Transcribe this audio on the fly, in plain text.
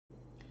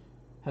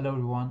Hello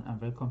everyone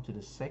and welcome to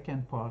the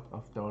second part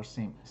of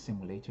DARSim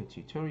Simulator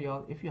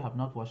tutorial. If you have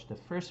not watched the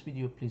first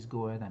video, please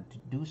go ahead and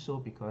do so,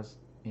 because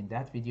in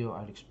that video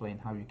I'll explain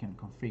how you can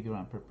configure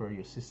and prepare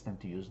your system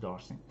to use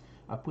DARSim.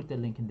 I'll put the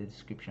link in the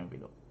description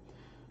below.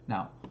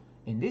 Now,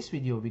 in this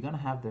video we're going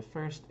to have the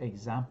first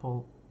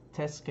example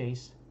test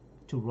case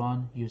to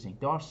run using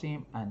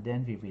DARSim, and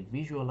then we will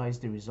visualize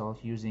the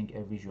result using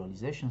a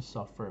visualization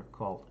software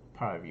called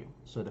ParaView.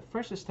 So the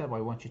first step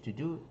I want you to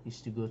do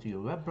is to go to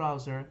your web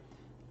browser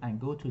and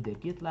go to the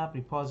GitLab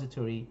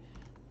repository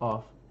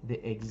of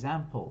the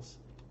examples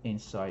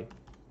inside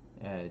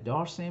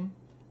DARSim,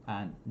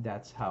 and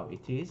that's how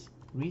it is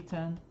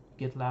written: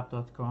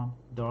 gitlab.com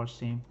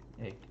DARSim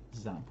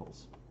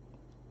examples.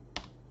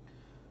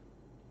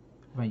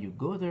 When you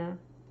go there,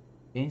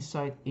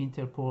 inside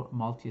Interpol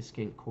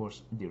multi-scale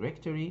course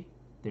directory,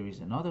 there is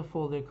another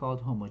folder called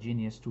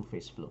homogeneous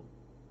two-phase flow.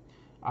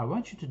 I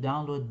want you to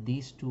download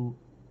these two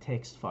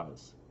text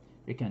files.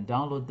 You can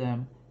download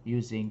them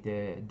using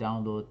the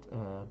download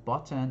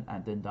button,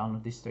 and then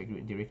download this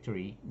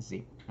directory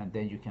zip, and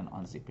then you can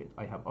unzip it.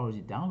 I have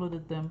already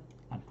downloaded them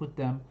and put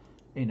them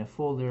in a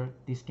folder.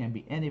 This can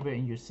be anywhere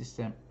in your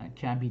system and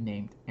can be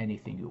named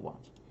anything you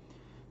want.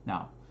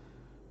 Now,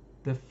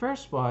 the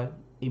first file,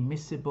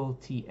 immiscible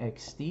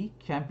txt,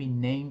 can be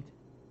named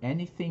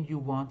anything you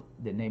want.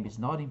 The name is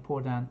not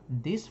important.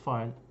 This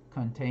file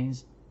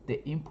contains the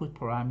input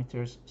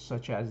parameters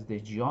such as the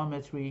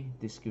geometry,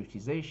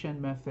 discretization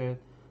method,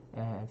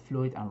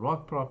 fluid and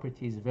rock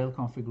properties, well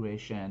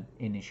configuration,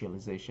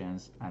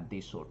 initializations, and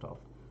these sort of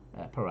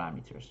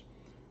parameters.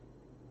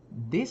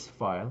 This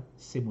file,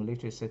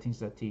 simulator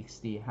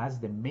settings.txt, has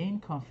the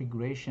main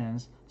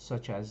configurations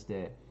such as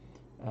the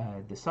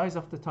size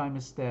of the time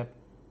step,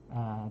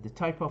 the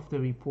type of the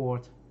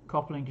report,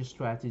 coupling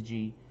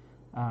strategy,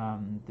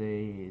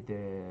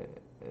 the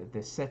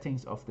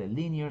settings of the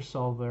linear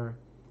solver,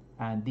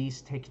 and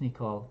these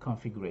technical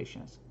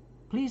configurations.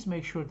 Please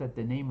make sure that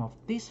the name of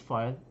this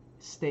file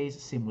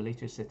stays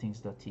simulator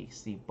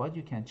settings.txt, but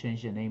you can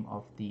change the name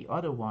of the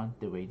other one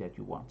the way that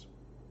you want.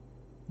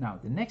 Now,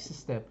 the next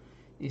step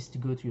is to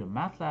go to your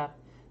MATLAB,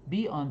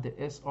 be on the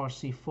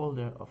src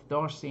folder of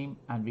DARSim,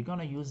 and we're going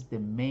to use the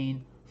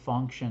main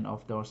function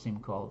of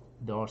DARSim called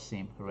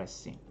DARSim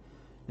ressim.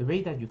 The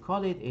way that you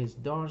call it is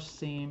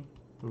DARSim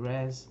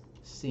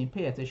ressim.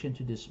 Pay attention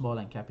to the small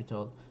and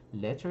capital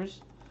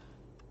letters,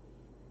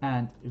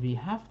 and we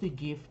have to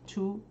give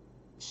two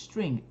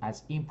string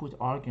as input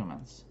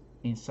arguments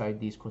inside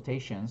these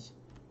quotations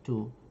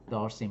to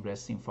DARSim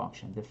ressim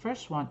function. The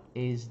first one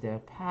is the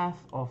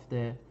path of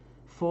the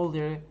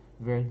folder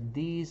where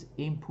these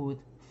input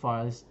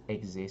files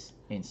exist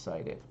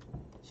inside it.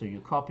 So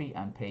you copy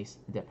and paste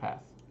the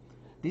path.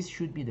 This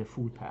should be the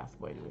full path,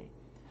 by the way.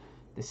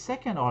 The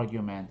second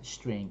argument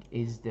string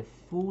is the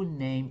full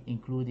name,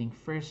 including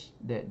first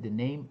the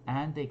name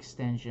and the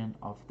extension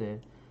of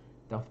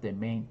the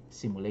main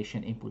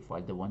simulation input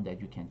file, the one that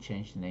you can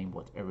change the name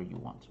whatever you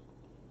want,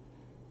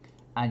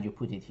 and you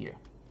put it here.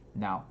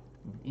 Now,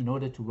 in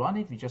order to run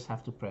it, we just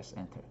have to press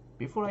enter.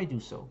 Before I do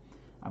so,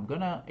 I'm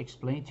gonna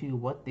explain to you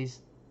what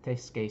this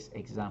test case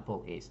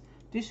example is.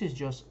 This is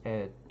just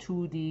a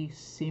 2D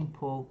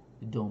simple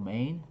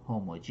domain,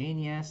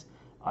 homogeneous.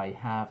 I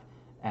have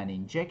an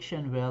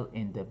injection well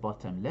in the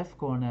bottom left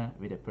corner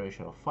with a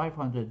pressure of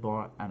 500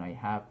 bar, and I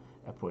have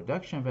a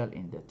production well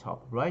in the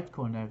top right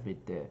corner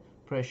with the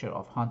pressure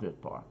of 100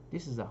 bar.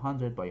 This is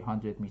 100 by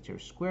 100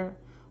 meters square.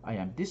 I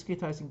am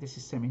discretizing the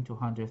system into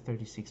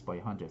 136 by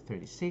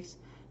 136.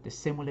 The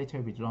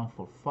simulator will run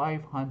for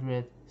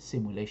 500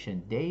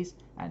 simulation days,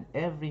 and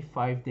every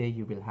 5 days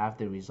you will have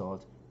the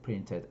result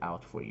printed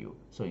out for you.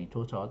 So in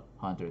total,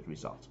 100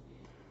 results.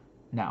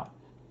 Now,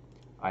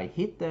 I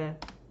hit the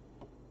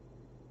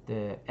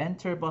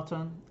enter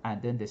button,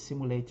 and then the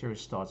simulator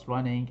starts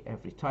running.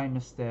 Every time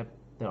step,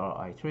 there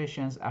are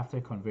iterations. After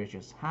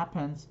convergence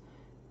happens,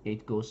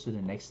 it goes to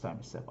the next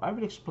time step. I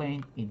will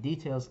explain in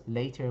details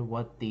later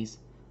what these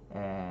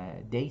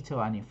data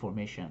and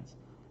informations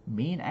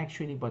mean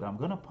actually, but I'm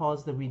gonna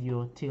pause the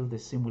video till the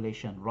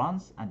simulation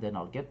runs, and then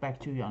I'll get back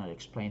to you and I'll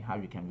explain how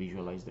you can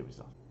visualize the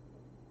result.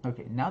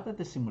 Okay, now that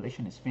the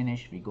simulation is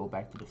finished, we go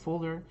back to the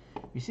folder.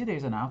 You see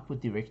there's an output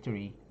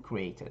directory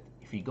created.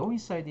 If you go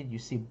inside it, you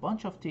see a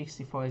bunch of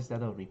txt files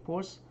that are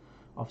reports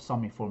of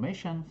some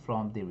information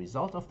from the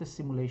result of the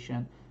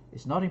simulation.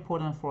 It's not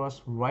important for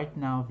us right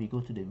now. We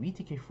go to the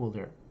VTK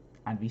folder,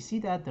 and we see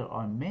that there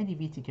are many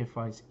VTK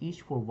files,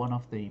 each for one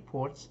of the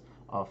reports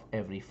of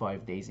every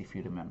 5 days. If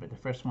you remember, the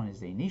first one is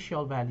the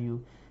initial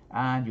value,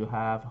 and you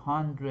have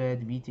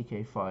 100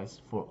 VTK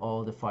files for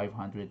all the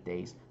 500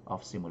 days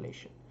of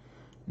simulation.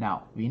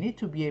 Now, we need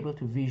to be able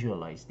to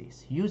visualize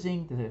this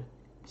using the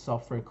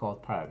software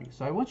called ParaView.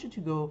 So I want you to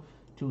go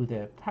to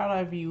the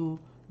paraview.org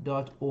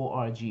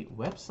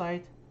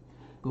website,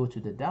 go to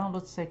the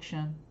download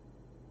section,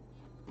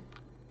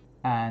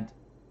 and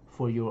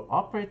for your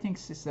operating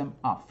system,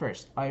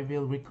 first I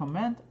will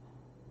recommend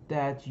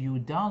that you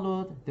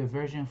download the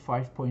version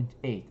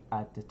 5.8.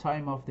 At the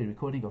time of the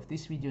recording of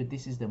this video,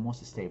 this is the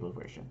most stable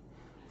version.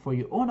 For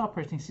your own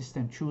operating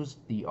system, choose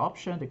the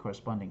option, the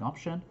corresponding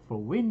option. For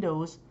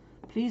Windows,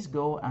 please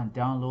go and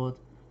download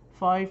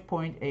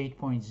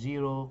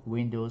 5.8.0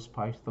 Windows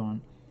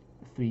Python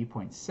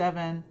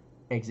 3.7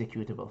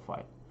 executable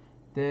file.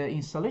 The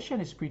installation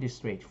is pretty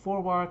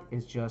straightforward.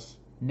 It's just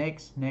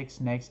next,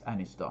 next, next, and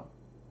it's done.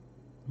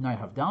 Now I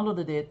have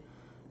downloaded it,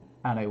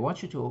 and I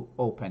want you to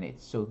open it.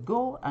 So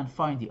go and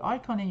find the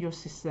icon in your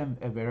system,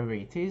 wherever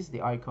it is,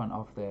 the icon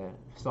of the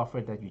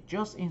software that you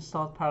just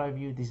installed,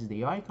 ParaView. This is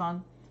the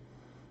icon.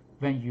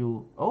 When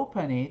you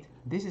open it,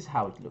 this is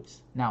how it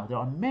looks. Now, there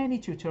are many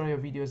tutorial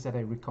videos that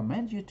I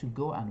recommend you to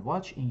go and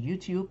watch in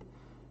YouTube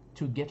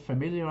to get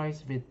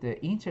familiarized with the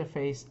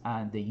interface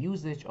and the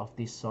usage of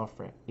this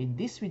software. In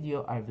this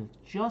video, I will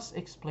just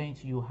explain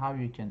to you how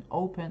you can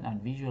open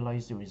and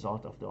visualize the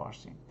result of the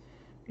DARSim.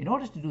 In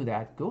order to do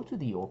that, go to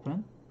the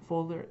Open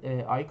folder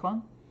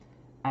icon,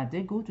 and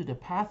then go to the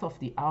path of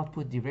the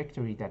output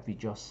directory that we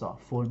just saw.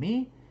 For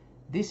me,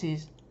 this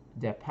is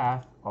the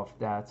path of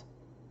that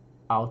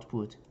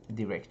output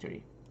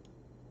directory.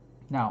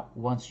 Now,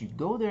 once you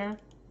go there,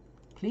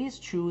 please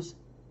choose,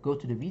 go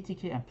to the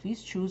VTK, and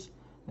please choose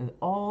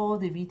all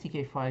the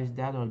VTK files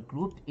that are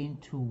grouped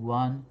into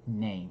one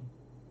name,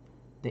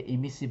 the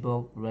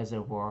immiscible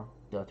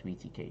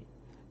reservoir.vtk.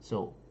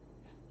 So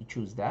you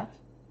choose that,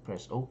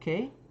 press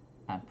OK,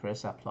 and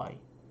press apply.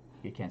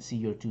 You can see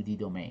your 2D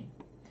domain.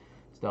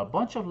 So there are a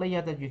bunch of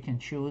layers that you can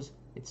choose.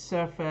 It's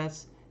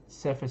surface,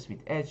 surface with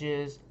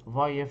edges,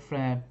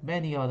 wireframe,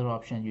 many other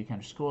options. You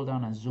can scroll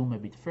down and zoom a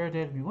bit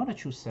further. We want to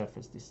choose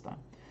surface this time.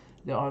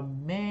 There are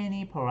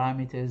many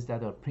parameters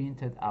that are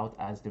printed out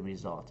as the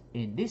result.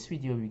 In this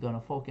video, we're going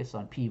to focus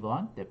on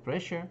P1, the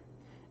pressure,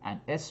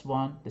 and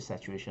S1, the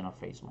saturation of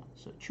phase 1.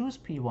 So choose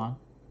P1,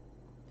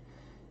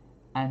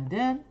 and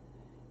then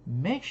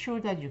make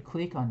sure that you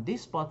click on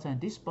this button.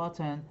 This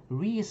button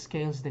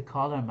rescales the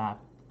color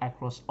map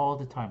across all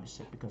the time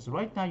steps, because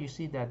right now you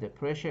see that the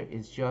pressure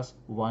is just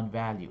one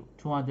value,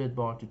 200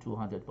 bar to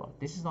 200 bar.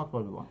 This is not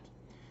what we want.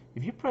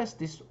 If you press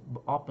this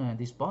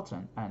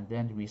button and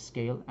then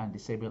rescale and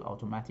disable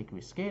automatic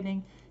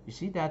rescaling, you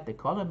see that the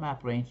color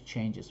map range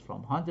changes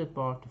from 100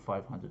 bar to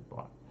 500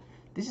 bar.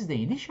 This is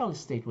the initial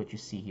state, what you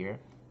see here,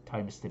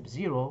 time step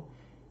 0.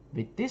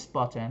 With this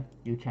button,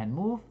 you can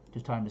move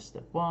to time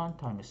step 1,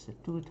 time step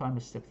 2, time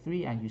step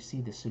 3, and you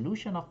see the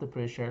solution of the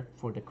pressure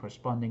for the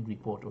corresponding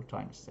report or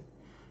time step.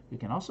 You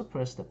can also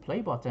press the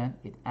play button.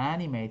 It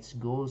animates,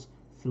 goes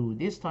through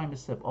this time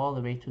step all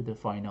the way to the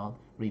final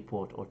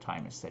report or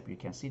time step. You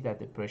can see that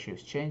the pressure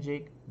is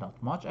changing,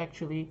 not much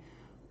actually,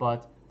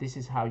 but this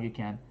is how you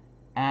can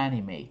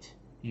animate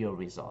your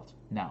result.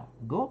 Now,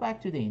 go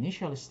back to the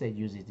initial state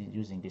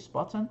using this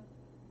button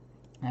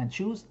and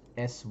choose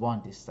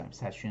S1 this time,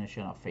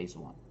 saturation of phase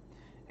 1.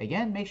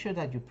 Again, make sure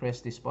that you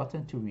press this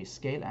button to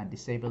rescale and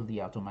disable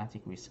the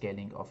automatic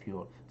rescaling of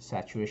your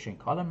saturation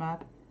color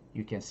map.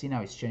 You can see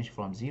now it's changed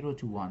from 0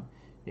 to 1.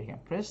 You can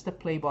press the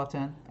play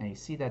button and you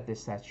see that the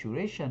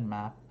saturation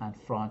map and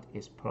front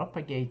is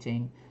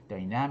propagating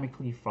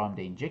dynamically from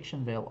the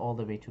injection well all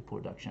the way to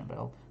production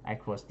well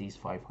across these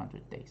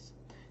 500 days.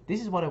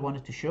 This is what I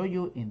wanted to show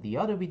you. In the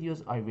other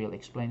videos, I will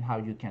explain how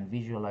you can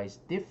visualize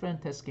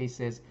different test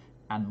cases,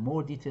 and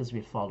more details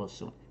will follow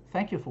soon.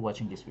 Thank you for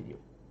watching this video.